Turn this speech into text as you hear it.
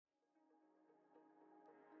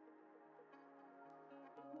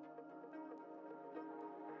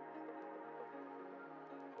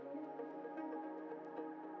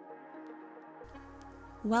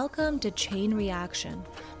Welcome to Chain Reaction,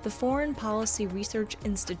 the Foreign Policy Research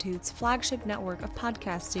Institute's flagship network of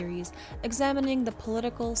podcast series examining the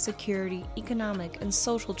political, security, economic, and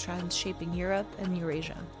social trends shaping Europe and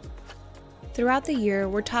Eurasia. Throughout the year,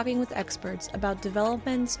 we're talking with experts about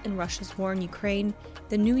developments in Russia's war in Ukraine,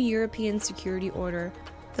 the new European security order,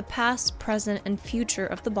 the past, present, and future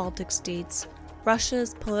of the Baltic states,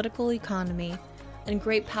 Russia's political economy, and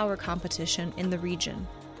great power competition in the region.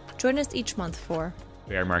 Join us each month for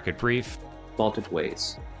Bear Market Brief, Baltic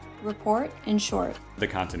Ways, Report in Short, The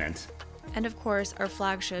Continent, and of course, our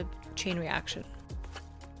flagship, Chain Reaction.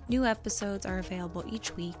 New episodes are available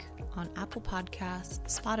each week on Apple Podcasts,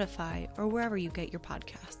 Spotify, or wherever you get your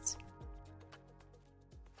podcasts.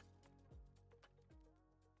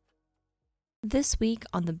 This week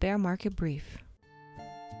on the Bear Market Brief.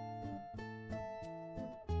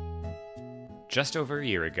 Just over a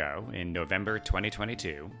year ago, in November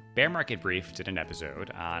 2022, Bear Market Brief did an episode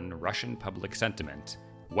on Russian public sentiment.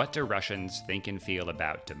 What do Russians think and feel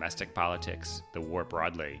about domestic politics, the war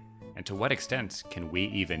broadly, and to what extent can we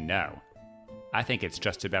even know? I think it's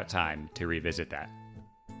just about time to revisit that.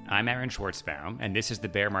 I'm Aaron Schwartzbaum, and this is the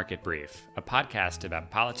Bear Market Brief, a podcast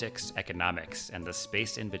about politics, economics, and the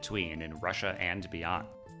space in between in Russia and beyond.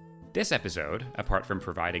 This episode, apart from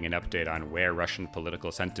providing an update on where Russian political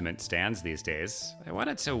sentiment stands these days, I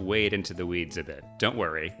wanted to wade into the weeds a bit, don't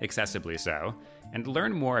worry, excessively so, and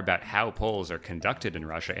learn more about how polls are conducted in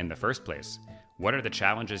Russia in the first place. What are the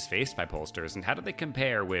challenges faced by pollsters, and how do they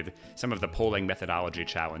compare with some of the polling methodology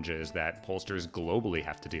challenges that pollsters globally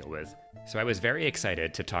have to deal with? So I was very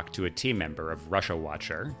excited to talk to a team member of Russia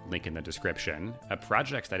Watcher, link in the description, a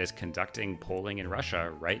project that is conducting polling in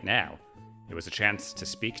Russia right now. It was a chance to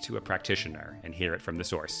speak to a practitioner and hear it from the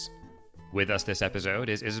source. With us this episode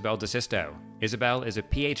is Isabel DeSisto. Isabel is a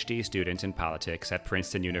PhD student in politics at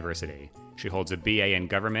Princeton University. She holds a BA in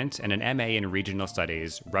government and an MA in regional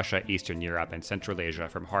studies, Russia, Eastern Europe, and Central Asia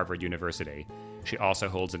from Harvard University. She also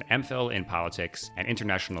holds an MPhil in politics and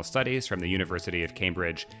international studies from the University of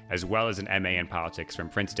Cambridge, as well as an MA in politics from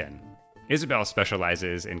Princeton. Isabel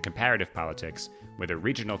specializes in comparative politics with a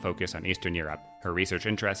regional focus on Eastern Europe. Her research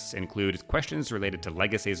interests include questions related to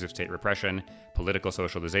legacies of state repression, political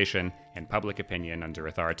socialization, and public opinion under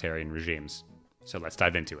authoritarian regimes. So let's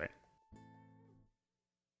dive into it.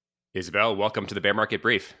 Isabel, welcome to the Bear Market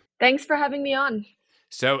Brief. Thanks for having me on.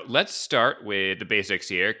 So let's start with the basics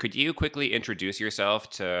here. Could you quickly introduce yourself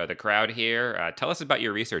to the crowd here? Tell us about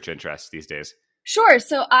your research interests these days. Sure.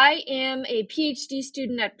 So I am a PhD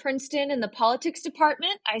student at Princeton in the politics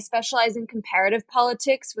department. I specialize in comparative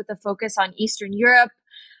politics with a focus on Eastern Europe.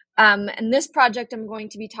 And this project I'm going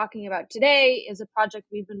to be talking about today is a project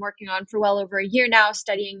we've been working on for well over a year now,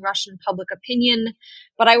 studying Russian public opinion.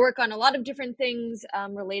 But I work on a lot of different things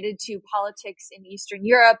related to politics in Eastern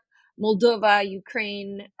Europe, Moldova,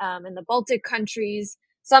 Ukraine, and the Baltic countries.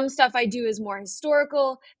 Some stuff I do is more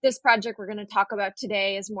historical. This project we're going to talk about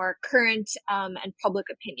today is more current and public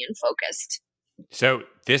opinion focused. So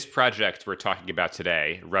this project we're talking about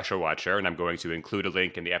today, Russia Watcher, and I'm going to include a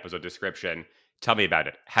link in the episode description. Tell me about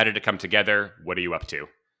it. How did it come together? What are you up to?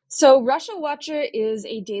 So Russia Watcher is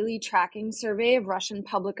a daily tracking survey of Russian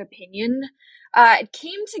public opinion. It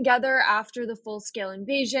came together after the full-scale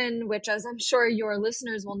invasion, which, as I'm sure your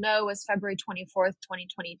listeners will know, was February 24th,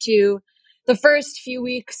 2022. The first few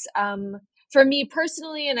weeks, for me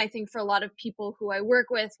personally, and I think for a lot of people who I work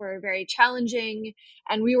with, were very challenging.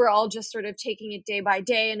 And we were all just sort of taking it day by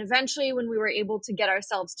day. And eventually, when we were able to get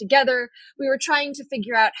ourselves together, we were trying to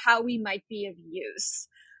figure out how we might be of use.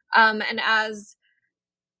 And as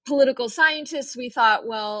political scientists, we thought,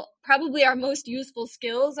 well, probably our most useful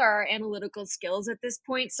skills are our analytical skills at this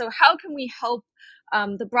point. So how can we help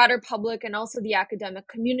the broader public and also the academic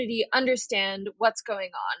community understand what's going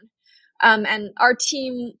on? And our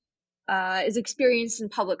team is experienced in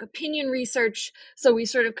public opinion research, so we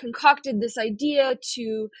sort of concocted this idea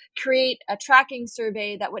to create a tracking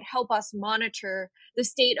survey that would help us monitor the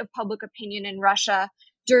state of public opinion in Russia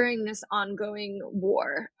during this ongoing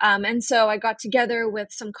war. And so I got together with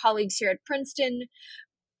some colleagues here at Princeton,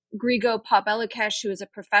 Grigo Pop-Elikesh, who is a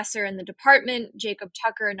professor in the department, Jacob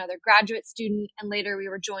Tucker, another graduate student, and later we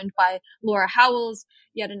were joined by Laura Howells,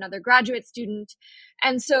 yet another graduate student.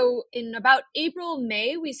 And so in about April,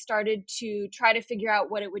 May, we started to try to figure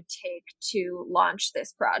out what it would take to launch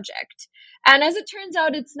this project. And as it turns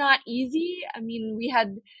out, it's not easy. I mean, we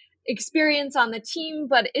had experience on the team,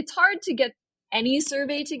 but it's hard to get any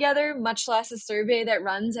survey together, much less a survey that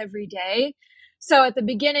runs every day. So at the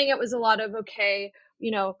beginning, it was a lot of, okay,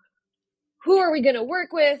 who are we going to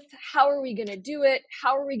work with? How are we going to do it?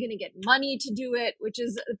 How are we going to get money to do it? Which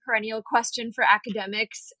is a perennial question for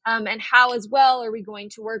academics. And how as well are we going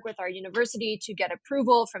to work with our university to get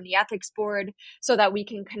approval from the ethics board so that we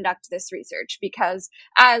can conduct this research? Because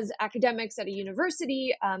as academics at a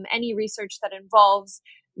university, any research that involves,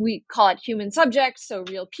 we call it human subjects, so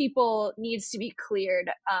real people, needs to be cleared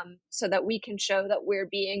so that we can show that we're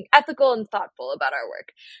being ethical and thoughtful about our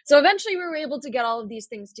work. So eventually we were able to get all of these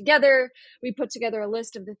things together. We put together a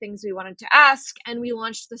list of the things we wanted to ask, and we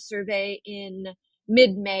launched the survey in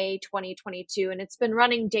mid-May 2022, and it's been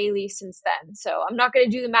running daily since then. So I'm not going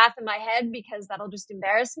to do the math in my head because that'll just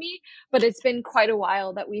embarrass me, but it's been quite a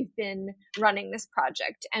while that we've been running this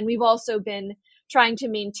project. And we've also been trying to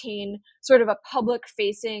maintain sort of a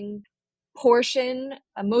public-facing portion,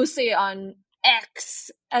 mostly on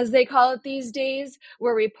X, as they call it these days,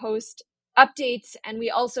 where we post updates, and we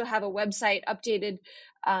also have a website updated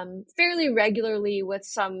fairly regularly with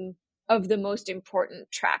some of the most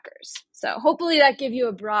important trackers. So hopefully that gives you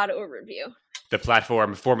a broad overview. The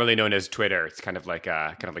platform formerly known as Twitter. It's kind of like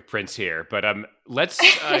Prince here. But let's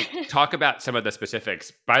talk about some of the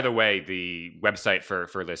specifics. By the way, the website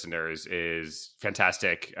for listeners is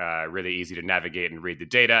fantastic, really easy to navigate and read the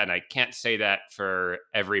data. And I can't say that for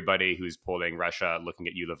everybody who's polling Russia, looking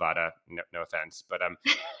at you, Levada. No offense. But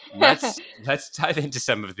let's dive into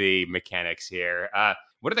some of the mechanics here.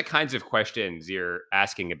 What are the kinds of questions you're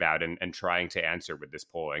asking about and trying to answer with this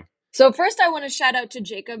polling? So first, I want to shout out to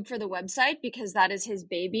Jacob for the website because that is his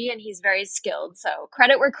baby and he's very skilled. So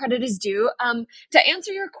credit where credit is due. To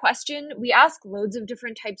answer your question, we ask loads of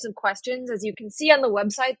different types of questions. As you can see on the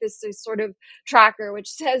website, this is sort of tracker, which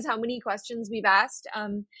says how many questions we've asked.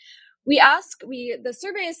 The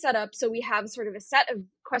survey is set up so we have sort of a set of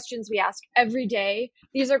questions we ask every day.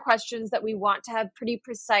 These are questions that we want to have pretty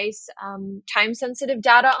precise, time-sensitive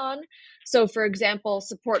data on. So, for example,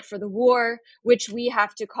 support for the war, which we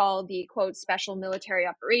have to call the, quote, special military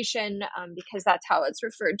operation, because that's how it's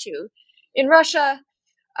referred to in Russia.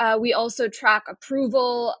 We also track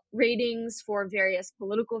approval ratings for various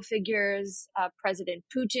political figures, President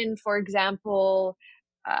Putin, for example,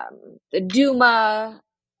 the Duma,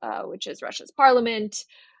 which is Russia's parliament.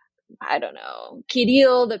 I don't know,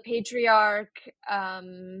 Kirill, the patriarch,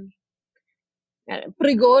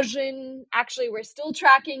 Prigozhin. Actually, we're still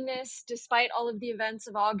tracking this despite all of the events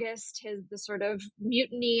of August, the sort of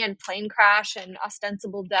mutiny and plane crash and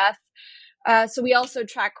ostensible death. So we also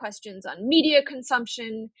track questions on media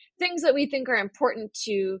consumption, things that we think are important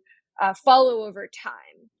to follow over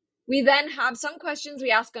time. We then have some questions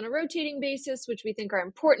we ask on a rotating basis, which we think are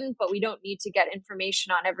important, but we don't need to get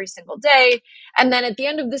information on every single day. And then at the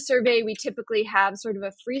end of the survey, we typically have sort of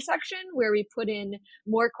a free section where we put in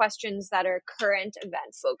more questions that are current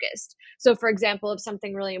event focused. So for example, if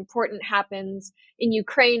something really important happens in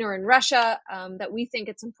Ukraine or in Russia that we think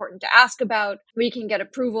it's important to ask about, we can get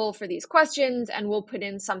approval for these questions and we'll put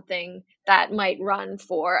in something that might run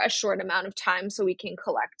for a short amount of time so we can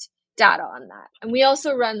collect data on that. And we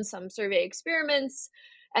also run some survey experiments,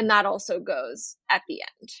 and that also goes at the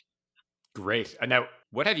end. Great. And now,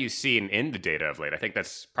 what have you seen in the data of late? I think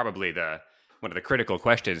that's probably one of the critical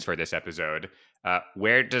questions for this episode.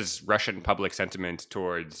 Where does Russian public sentiment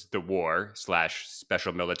towards the war /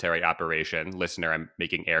 special military operation, listener, I'm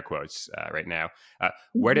making air quotes right now,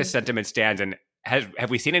 where does sentiment stand? And have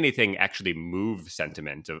we seen anything actually move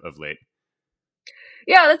sentiment of late?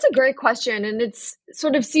 Yeah, that's a great question. And it's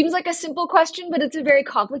sort of seems like a simple question, but it's a very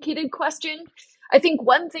complicated question. I think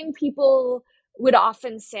one thing people would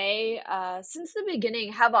often say, since the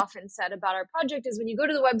beginning, have often said about our project is when you go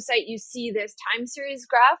to the website, you see this time series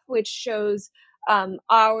graph, which shows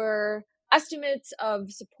our estimates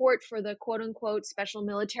of support for the quote unquote special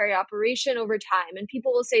military operation over time. And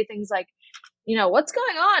people will say things like, what's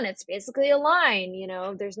going on? It's basically a line,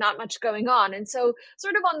 there's not much going on. And so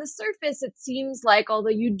sort of on the surface, it seems like, although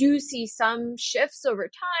you do see some shifts over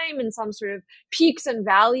time and some sort of peaks and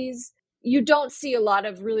valleys, you don't see a lot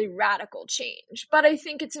of really radical change. But I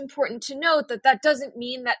think it's important to note that that doesn't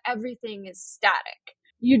mean that everything is static.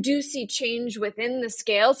 You do see change within the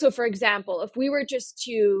scale. So for example, if we were just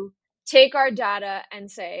to take our data and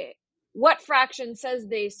say, what fraction says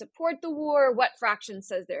they support the war, what fraction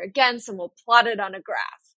says they're against, and we'll plot it on a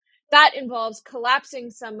graph. That involves collapsing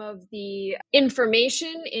some of the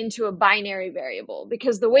information into a binary variable,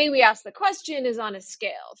 because the way we ask the question is on a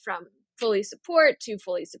scale from fully support to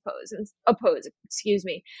fully oppose.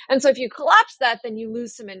 And so if you collapse that, then you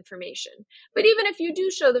lose some information. But even if you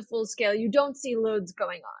do show the full scale, you don't see loads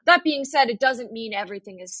going on. That being said, it doesn't mean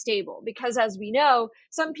everything is stable, because as we know,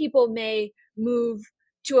 some people may move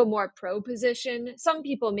to a more pro position. Some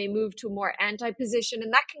people may move to a more anti position,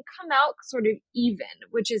 and that can come out sort of even,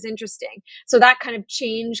 which is interesting. So that kind of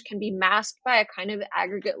change can be masked by a kind of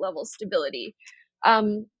aggregate level stability.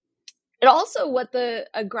 And also what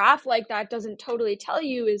a graph like that doesn't totally tell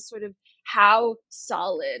you is sort of how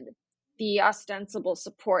solid the ostensible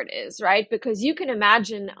support is, right? Because you can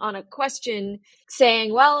imagine on a question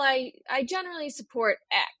saying, well, I generally support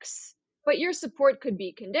X, but your support could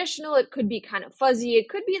be conditional. It could be kind of fuzzy. It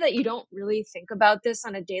could be that you don't really think about this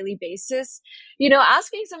on a daily basis.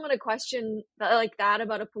 Asking someone a question like that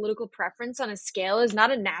about a political preference on a scale is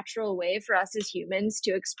not a natural way for us as humans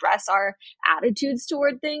to express our attitudes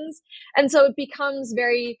toward things. And so it becomes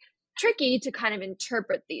very tricky to kind of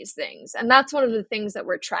interpret these things. And that's one of the things that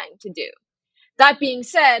we're trying to do. That being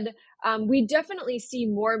said, we definitely see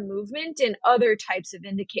more movement in other types of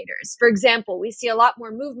indicators. For example, we see a lot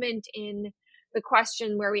more movement in the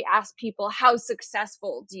question where we ask people, how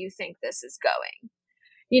successful do you think this is going?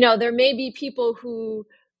 There may be people who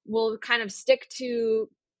will kind of stick to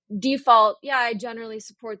default, yeah, I generally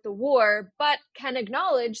support the war, but can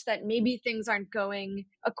acknowledge that maybe things aren't going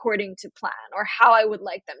according to plan or how I would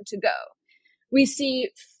like them to go. We see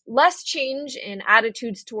less change in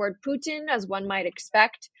attitudes toward Putin, as one might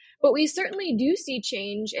expect, but we certainly do see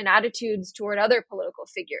change in attitudes toward other political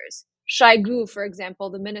figures. Shoigu, for example,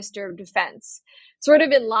 the Minister of Defense, sort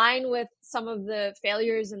of in line with some of the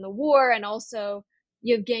failures in the war, and also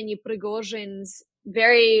Yevgeny Prigozhin's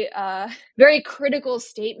very critical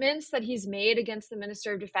statements that he's made against the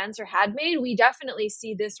Minister of Defense or had made. We definitely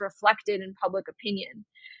see this reflected in public opinion.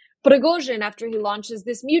 Prigozhin, after he launches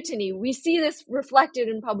this mutiny, we see this reflected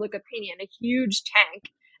in public opinion, a huge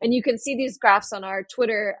tank. And you can see these graphs on our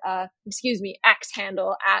Twitter, X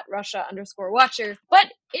handle at Russia_Watcher.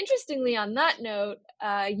 But interestingly, on that note,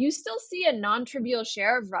 you still see a non-trivial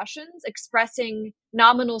share of Russians expressing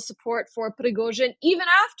nominal support for Prigozhin even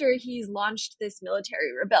after he's launched this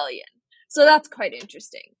military rebellion. So that's quite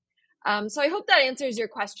interesting. So I hope that answers your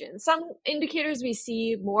question. Some indicators we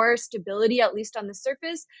see more stability, at least on the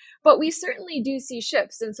surface, but we certainly do see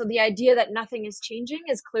shifts. And so the idea that nothing is changing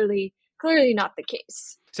is clearly not the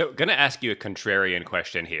case. So, going to ask you a contrarian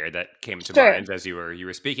question here that came to mind as you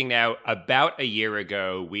were speaking. Now, about a year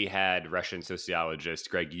ago, we had Russian sociologist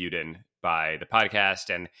Greg Yudin by the podcast,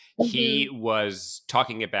 and he was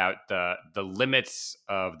talking about the limits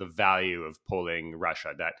of the value of polling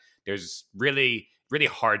Russia. That there's really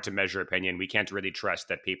hard to measure opinion. We can't really trust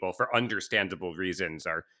that people, for understandable reasons,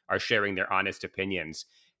 are sharing their honest opinions.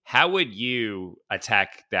 How would you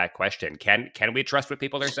attack that question? Can we trust what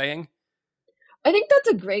people are saying? I think that's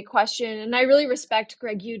a great question. And I really respect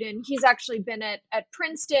Greg Yudin. He's actually been at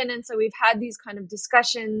Princeton. And so we've had these kind of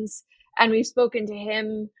discussions and we've spoken to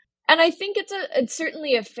him. And I think it's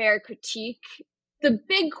certainly a fair critique. The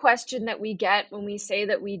big question that we get when we say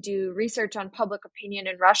that we do research on public opinion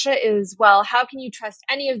in Russia is, well, how can you trust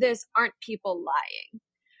any of this? Aren't people lying?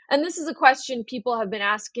 And this is a question people have been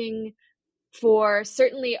asking for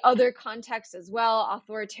certainly other contexts as well,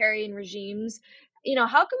 authoritarian regimes.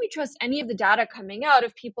 How can we trust any of the data coming out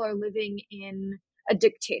if people are living in a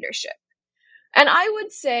dictatorship? And I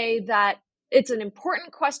would say that it's an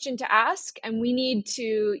important question to ask, and we need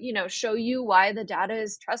to, show you why the data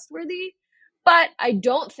is trustworthy. But I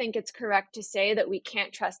don't think it's correct to say that we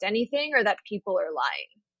can't trust anything or that people are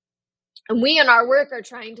lying. And we in our work are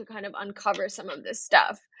trying to kind of uncover some of this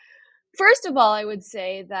stuff. First of all, I would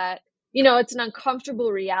say that it's an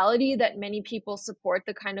uncomfortable reality that many people support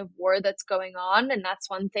the kind of war that's going on. And that's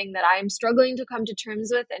one thing that I'm struggling to come to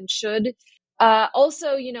terms with and should.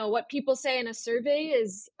 Also, what people say in a survey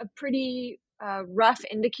is a pretty rough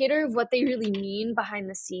indicator of what they really mean behind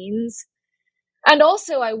the scenes. And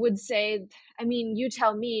also, I would say, you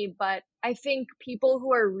tell me, but I think people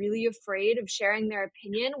who are really afraid of sharing their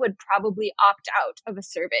opinion would probably opt out of a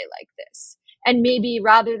survey like this. And maybe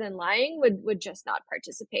rather than lying, would just not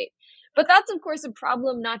participate. But that's, of course, a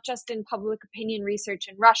problem not just in public opinion research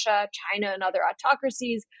in Russia, China, and other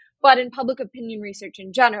autocracies, but in public opinion research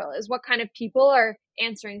in general, is what kind of people are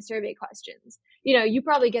answering survey questions. You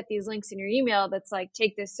probably get these links in your email that's like,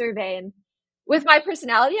 take this survey. And with my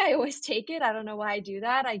personality, I always take it. I don't know why I do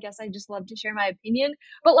that. I guess I just love to share my opinion.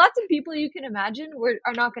 But lots of people you can imagine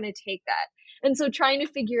are not going to take that. And so trying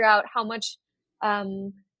to figure out how much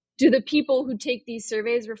do the people who take these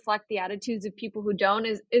surveys reflect the attitudes of people who don't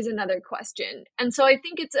is another question. And so I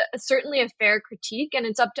think it's certainly a fair critique, and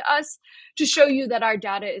it's up to us to show you that our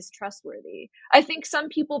data is trustworthy. I think some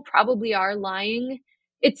people probably are lying.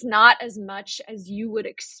 It's not as much as you would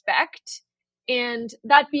expect. And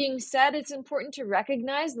that being said, it's important to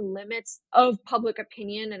recognize the limits of public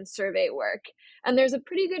opinion and survey work. And there's a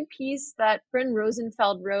pretty good piece that Bryn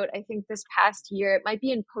Rosenfeld wrote, I think this past year. It might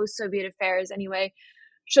be in Post-Soviet Affairs anyway.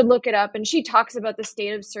 Should look it up. And she talks about the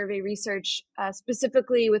state of survey research,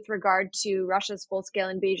 specifically with regard to Russia's full-scale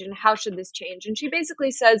invasion. How should this change? And she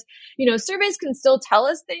basically says, surveys can still tell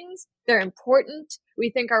us things. They're important.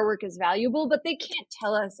 We think our work is valuable, but they can't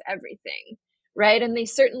tell us everything, right? And they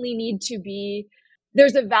certainly need to be,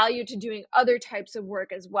 there's a value to doing other types of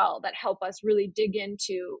work as well that help us really dig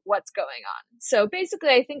into what's going on. So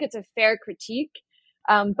basically, I think it's a fair critique,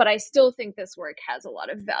 but I still think this work has a lot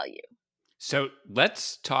of value. So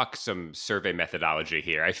let's talk some survey methodology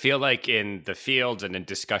here. I feel like in the field and in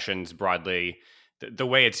discussions broadly, the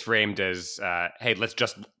way it's framed is, hey, let's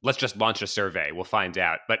just launch a survey. We'll find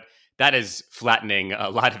out. But that is flattening a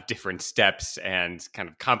lot of different steps and kind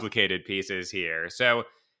of complicated pieces here. So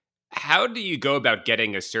how do you go about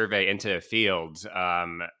getting a survey into the field?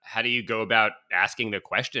 How do you go about asking the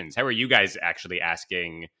questions? How are you guys actually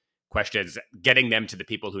asking questions, getting them to the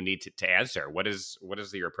people who need to answer? What is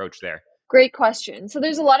your approach there? Great question. So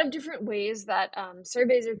there's a lot of different ways that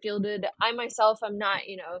surveys are fielded. I myself am not,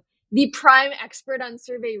 the prime expert on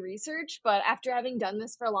survey research, but after having done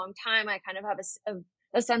this for a long time, I kind of have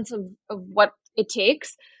a sense of what it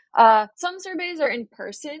takes. Some surveys are in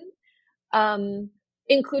person,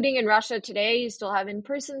 including in Russia today. You still have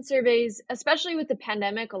in-person surveys, especially with the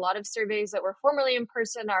pandemic. A lot of surveys that were formerly in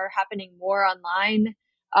person are happening more online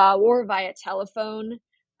or via telephone.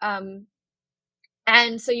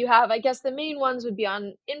 And so you have, I guess the main ones would be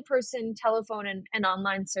on in-person, telephone, and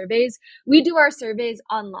online surveys. We do our surveys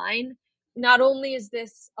online. Not only is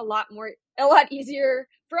this a lot easier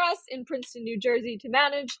for us in Princeton, New Jersey to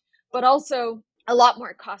manage, but also a lot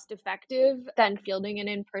more cost effective than fielding an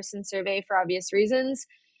in-person survey for obvious reasons,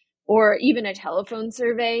 or even a telephone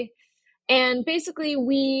survey. And basically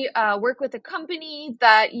we work with a company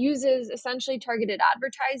that uses essentially targeted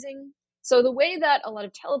advertising. So the way that a lot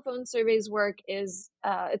of telephone surveys work is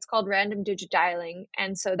it's called random digit dialing.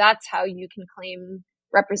 And so that's how you can claim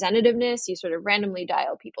representativeness. You sort of randomly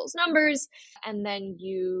dial people's numbers, and then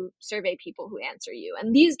you survey people who answer you.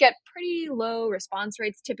 And these get pretty low response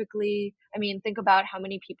rates typically. I mean, think about how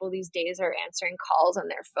many people these days are answering calls on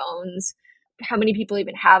their phones. How many people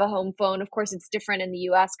even have a home phone? Of course, it's different in the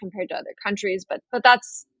US compared to other countries, but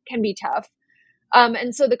that's can be tough.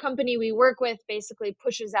 And so the company we work with basically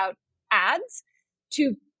pushes out ads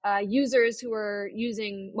to users who are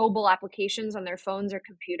using mobile applications on their phones or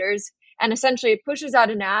computers. And essentially it pushes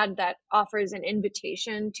out an ad that offers an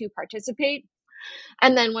invitation to participate.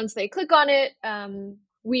 And then once they click on it,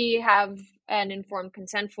 we have an informed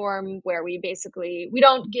consent form where we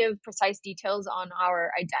don't give precise details on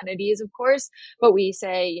our identities, of course, but we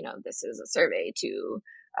say, this is a survey to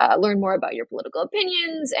learn more about your political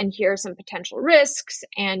opinions, and here are some potential risks.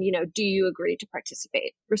 And, do you agree to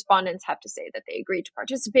participate? Respondents have to say that they agree to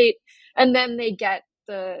participate, and then they get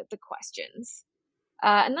the questions.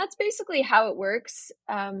 And that's basically how it works.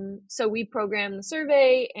 So we program the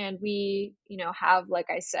survey, and we, have, like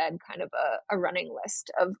I said, kind of a running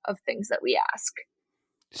list of things that we ask.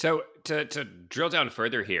 So to drill down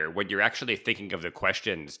further here, when you're actually thinking of the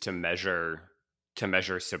questions to measure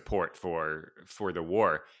support for the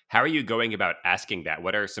war, how are you going about asking that?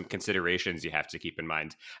 What are some considerations you have to keep in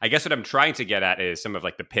mind? I guess what I'm trying to get at is some of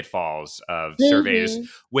like the pitfalls of surveys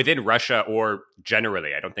within Russia or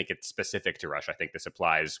generally. I don't think it's specific to Russia. I think this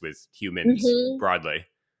applies with humans broadly.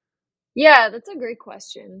 Yeah, that's a great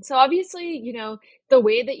question. So obviously, the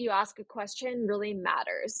way that you ask a question really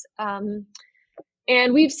matters.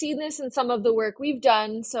 And we've seen this in some of the work we've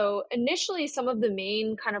done. So initially, some of the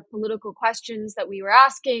main kind of political questions that we were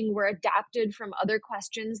asking were adapted from other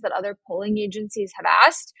questions that other polling agencies have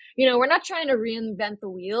asked. We're not trying to reinvent the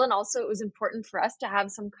wheel. And also, it was important for us to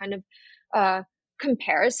have some kind of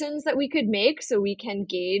comparisons that we could make so we can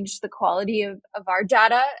gauge the quality of our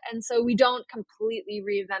data. And so we don't completely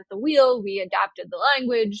reinvent the wheel. We adapted the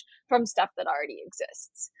language from stuff that already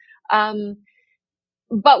exists.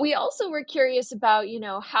 But we also were curious about,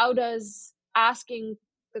 how does asking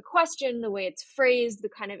the question, the way it's phrased, the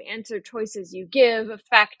kind of answer choices you give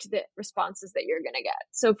affect the responses that you're going to get.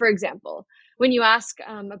 So, for example, when you ask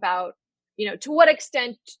about, to what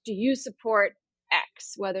extent do you support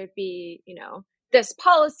X, whether it be, this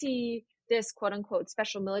policy, this quote unquote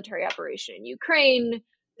special military operation in Ukraine,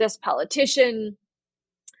 this politician,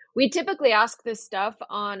 we typically ask this stuff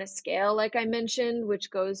on a scale, like I mentioned,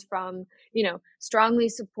 which goes from, strongly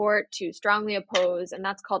support to strongly oppose, and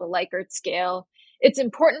that's called a Likert scale. It's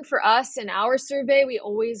important for us in our survey. We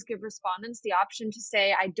always give respondents the option to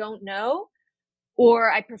say, I don't know,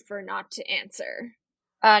 or I prefer not to answer.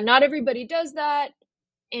 Not everybody does that.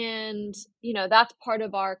 And, that's part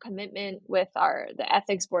of our commitment with the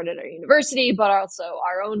ethics board at our university, but also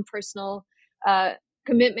our own personal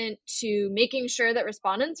commitment to making sure that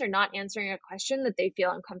respondents are not answering a question that they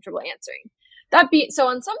feel uncomfortable answering. So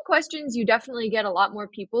on some questions, you definitely get a lot more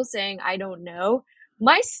people saying, I don't know.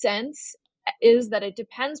 My sense is that it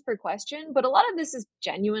depends per question, but a lot of this is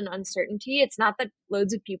genuine uncertainty. It's not that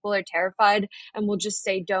loads of people are terrified and will just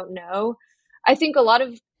say, don't know. I think a lot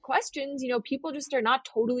of questions, people just are not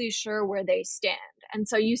totally sure where they stand. And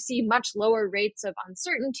so you see much lower rates of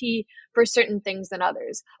uncertainty for certain things than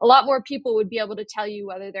others. A lot more people would be able to tell you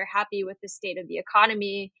whether they're happy with the state of the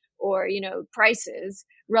economy or, prices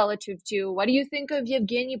relative to what do you think of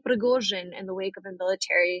Yevgeny Prigozhin in the wake of a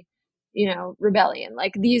military, rebellion.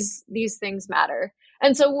 Like these things matter.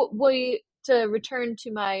 And so to return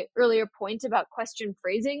to my earlier point about question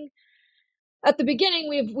phrasing, at the beginning,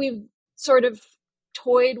 we've sort of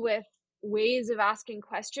toyed with ways of asking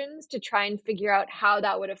questions to try and figure out how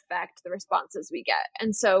that would affect the responses we get.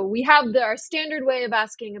 And so we have our standard way of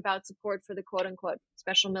asking about support for the quote unquote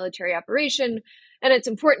special military operation. And it's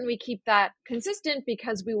important we keep that consistent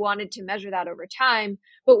because we wanted to measure that over time.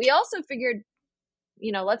 But we also figured,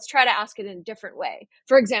 let's try to ask it in a different way.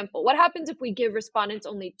 For example, what happens if we give respondents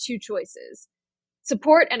only two choices?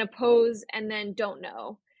 Support and oppose, and then don't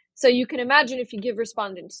know. So you can imagine if you give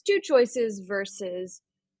respondents two choices versus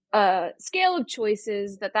a scale of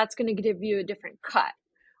choices, that's going to give you a different cut.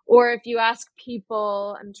 Or if you ask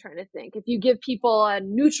people, I'm trying to think, if you give people a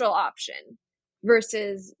neutral option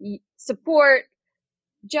versus support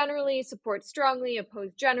generally, support strongly,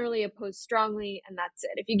 oppose generally, oppose strongly, and that's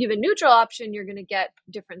it. If you give a neutral option, you're going to get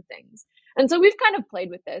different things. And so we've kind of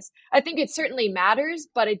played with this. I think it certainly matters,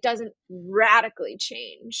 but it doesn't radically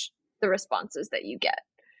change the responses that you get.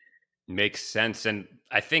 Makes sense. And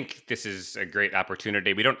I think this is a great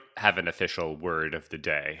opportunity. We don't have an official word of the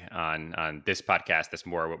day on this podcast. That's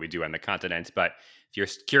more what we do on the continent. But if you're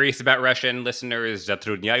curious about Russian, listeners,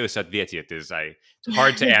 затрудняюсь ответить is it's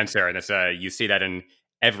hard to answer. And you see that in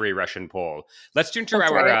every Russian poll. Let's turn to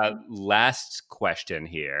our last question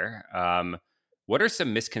here. What are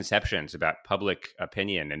some misconceptions about public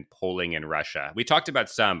opinion and polling in Russia? We talked about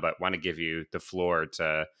some, but want to give you the floor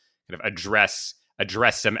to kind of address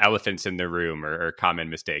some elephants in the room or common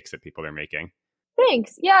mistakes that people are making.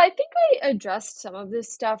 Thanks. Yeah, I think I addressed some of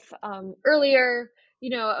this stuff earlier.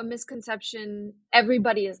 A misconception,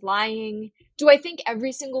 everybody is lying. Do I think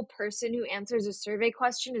every single person who answers a survey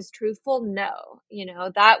question is truthful? No.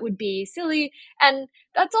 That would be silly. And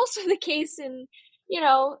that's also the case in,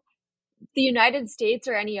 the United States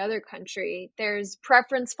or any other country. There's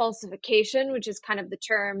preference falsification, which is kind of the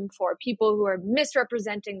term for people who are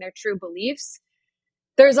misrepresenting their true beliefs.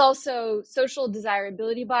 There's also social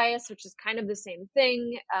desirability bias, which is kind of the same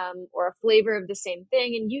thing, or a flavor of the same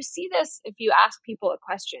thing. And you see this if you ask people a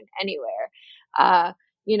question anywhere.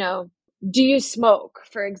 Do you smoke,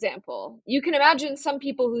 for example? You can imagine some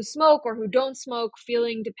people who smoke or who don't smoke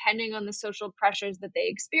feeling, depending on the social pressures that they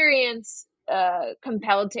experience,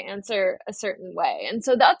 compelled to answer a certain way. And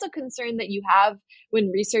so that's a concern that you have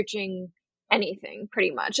when researching anything,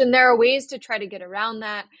 pretty much. And there are ways to try to get around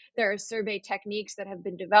that. There are survey techniques that have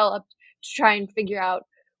been developed to try and figure out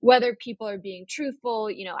whether people are being truthful,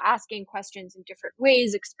 asking questions in different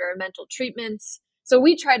ways, experimental treatments. So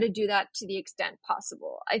we try to do that to the extent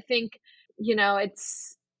possible. I think,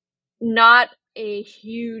 it's not a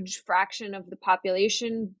huge fraction of the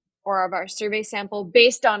population or of our survey sample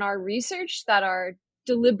based on our research that are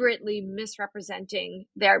deliberately misrepresenting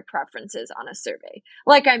their preferences on a survey.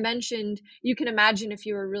 Like I mentioned, you can imagine if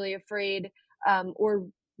you were really afraid or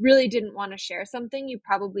really didn't want to share something, you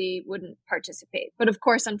probably wouldn't participate. But of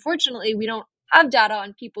course, unfortunately, we don't have data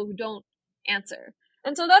on people who don't answer.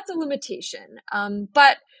 And so that's a limitation.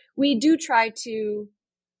 But we do try to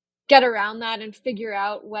get around that and figure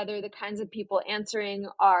out whether the kinds of people answering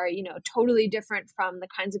are, totally different from the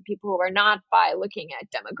kinds of people who are not by looking at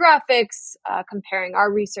demographics, comparing our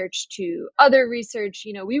research to other research.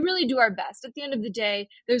 We really do our best. At the end of the day,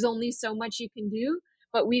 there's only so much you can do,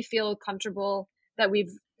 but we feel comfortable that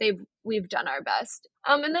we've done our best.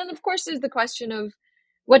 And then of course there's the question of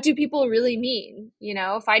what do people really mean?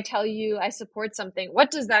 If I tell you I support something,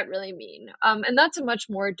 what does that really mean? And that's a much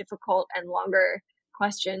more difficult and longer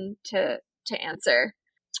question to answer.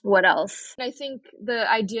 What else? I think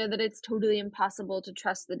the idea that it's totally impossible to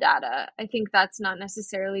trust the data, I think that's not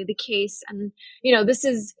necessarily the case. And, this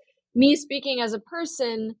is me speaking as a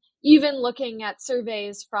person. even looking at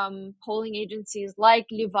surveys from polling agencies like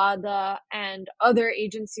Levada and other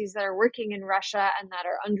agencies that are working in Russia and that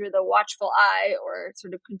are under the watchful eye or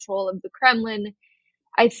sort of control of the Kremlin,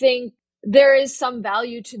 I think there is some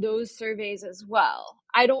value to those surveys as well.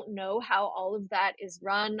 I don't know how all of that is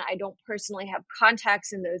run. I don't personally have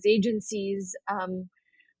contacts in those agencies.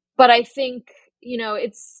 But I think,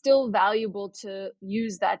 it's still valuable to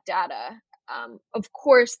use that data. Of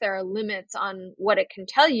course, there are limits on what it can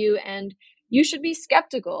tell you, and you should be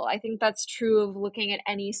skeptical. I think that's true of looking at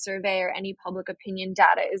any survey or any public opinion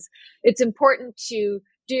data. It's important to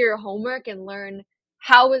do your homework and learn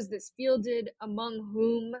how is this fielded, among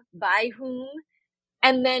whom, by whom,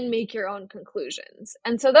 and then make your own conclusions.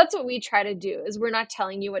 And so that's what we try to do, is we're not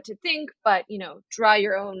telling you what to think, but, draw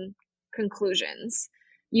your own conclusions.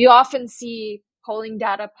 You often see polling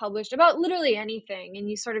data published about literally anything, and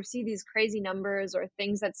you sort of see these crazy numbers or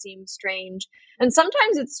things that seem strange. And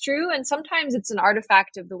sometimes it's true, and sometimes it's an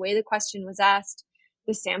artifact of the way the question was asked,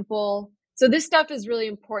 the sample. So this stuff is really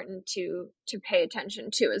important to pay attention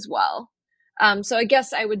to as well. So I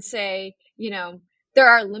guess I would say, there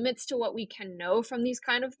are limits to what we can know from these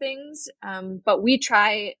kind of things, but we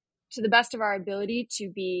try to the best of our ability to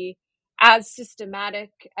be as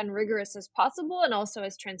systematic and rigorous as possible, and also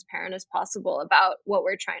as transparent as possible about what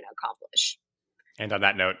we're trying to accomplish. And on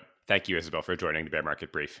that note, thank you, Isabel, for joining the Bear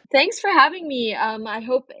Market Brief. Thanks for having me. I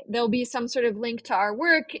hope there'll be some sort of link to our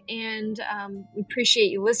work, and we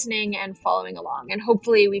appreciate you listening and following along. And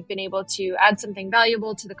hopefully we've been able to add something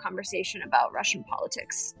valuable to the conversation about Russian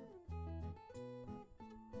politics.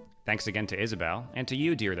 Thanks again to Isabel, and to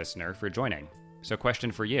you, dear listener, for joining. So,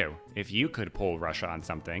 question for you. If you could poll Russia on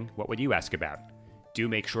something, what would you ask about? Do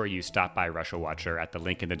make sure you stop by Russia Watcher at the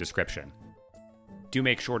link in the description. Do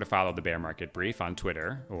make sure to follow the Bear Market Brief on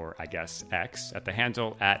Twitter, or I guess X, at the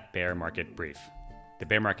handle @BearMarketBrief. The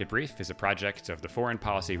Bear Market Brief is a project of the Foreign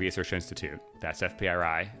Policy Research Institute, that's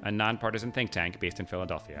FPRI, a nonpartisan think tank based in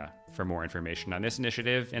Philadelphia. For more information on this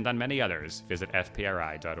initiative and on many others, visit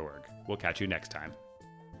fpri.org. We'll catch you next time.